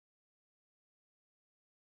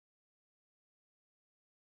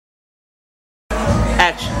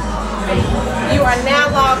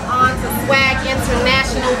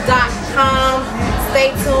inspirational.com. Stay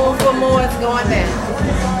tuned for more. It's going down.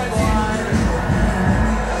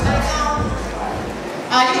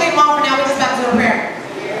 You can leave them on for now. We're just about to do a prayer.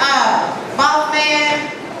 Boss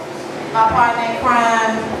man, my partner in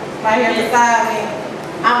crime, right here beside me.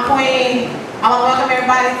 I'm Queen. I want to welcome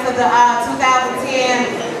everybody to the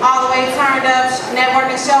 2010 All the Way Turned Up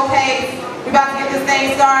Networking Showcase. We're about to get this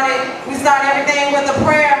thing started. We start everything with a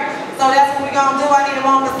prayer, so that's what we're going to do. I need a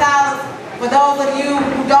moment of silence. For those of you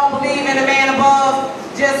who don't believe in the man above,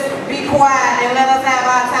 just be quiet and let us have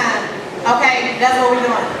our time. Okay, that's what we're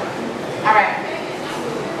doing. All right.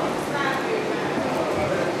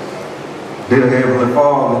 Dear Heavenly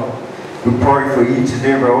Father, we pray for each and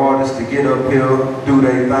every artist to get up here, do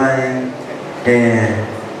their thing, and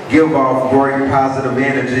give off great positive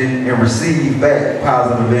energy and receive back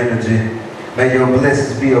positive energy. May your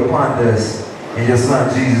blessings be upon us. In your Son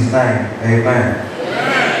Jesus' name, amen.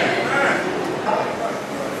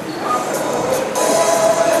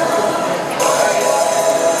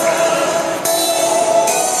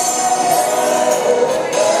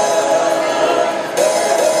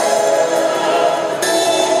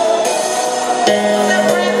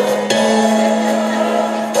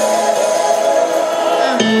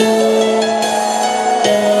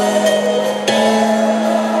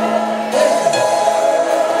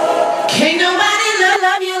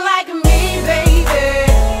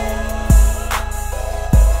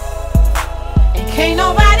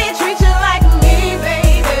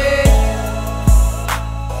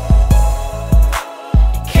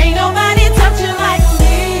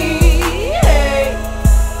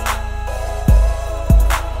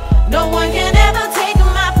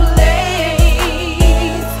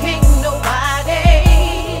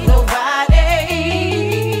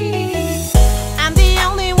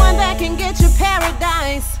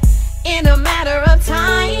 In a matter of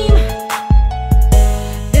time,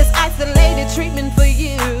 this isolated treatment for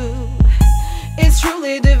you is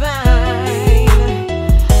truly divine.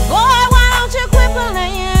 Boy, why don't you quit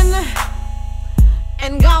playing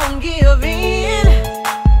and go and give in?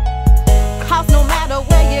 'Cause no matter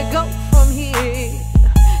where you go from here,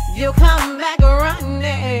 you'll come back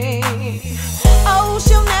running. Oh,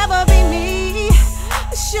 she'll never be me.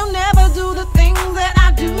 She'll never do the things that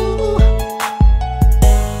I do.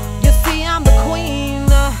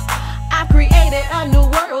 A new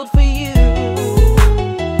world for you.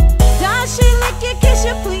 Does she lick you, kiss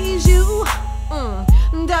you, please you?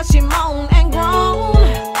 Does she moan and groan?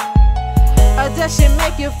 Or does she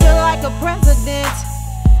make you feel like a president?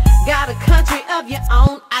 Got a country of your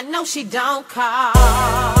own? I know she don't call.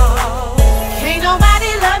 Can't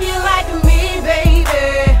nobody love you like me, baby.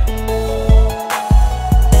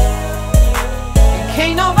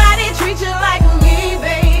 Can't nobody treat you like me,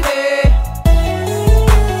 baby.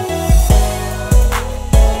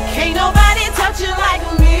 Nobody touch you like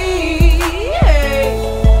me.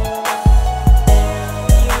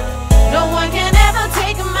 No one can ever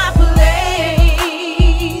take my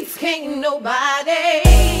place. Can't nobody.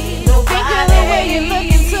 Think of the way you look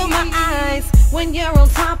into my eyes when you're on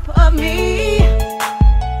top of me.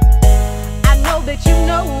 I know that you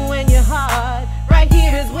know in your heart, right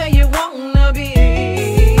here is where you wanna be.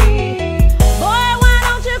 Boy, why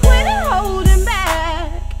don't you quit holding back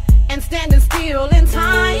and standing still in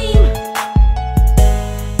time?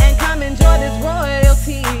 Enjoy this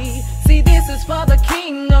royalty. See, this is for the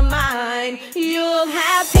king of mine. You'll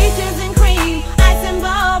have peaches and cream, ice and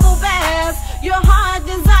bubble baths. Your heart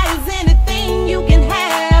desires anything you can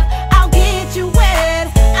have. I'll get you wet,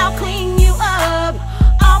 I'll clean you up.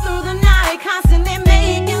 All through the night, constantly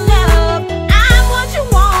making love. I'm what you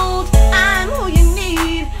want, I'm who you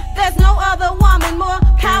need. There's no other woman more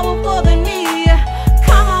powerful than me.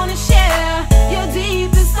 Come on and share your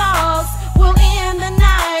deepest thoughts. We'll end the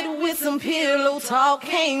night with some pillow talk.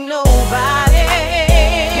 Ain't nobody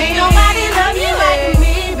love you like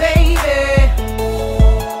me, baby.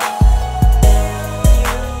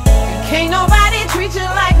 Can't nobody treat you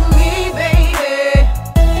like me, baby.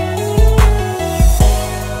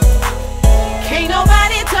 Can't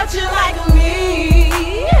nobody touch you like me.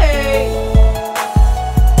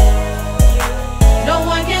 No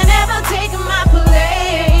one can ever take my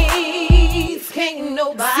place. Can't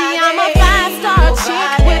nobody. See, I'm a five-star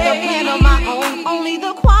chick with a plan of my own. Only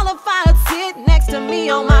the qualified sit next to me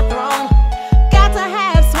on my throne. Got to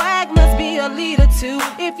have swag, must be a leader too.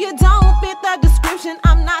 If you don't fit the description,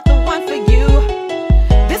 I'm not the one for you.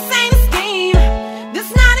 This ain't a scheme, this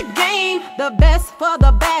not a game. The best for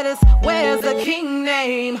the baddest wears a king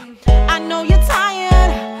name. I know you're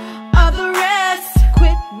tired of the rest.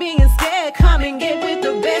 Quit being scared, come and get with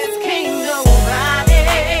the best. Can't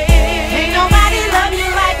nobody love you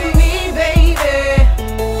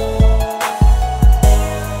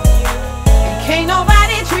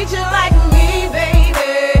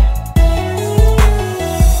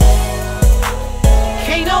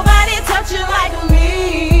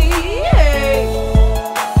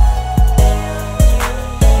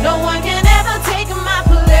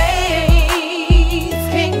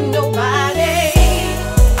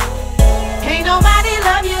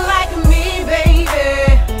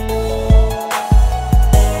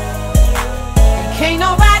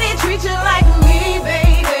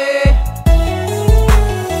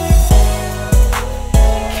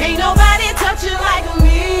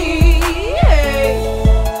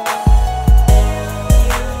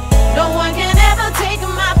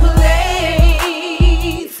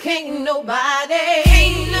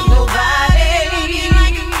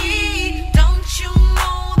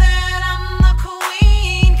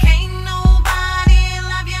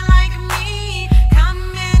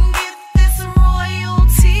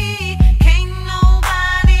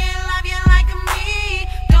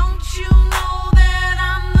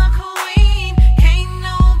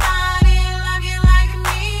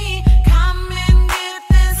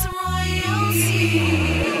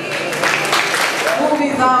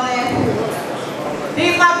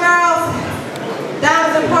These my girls.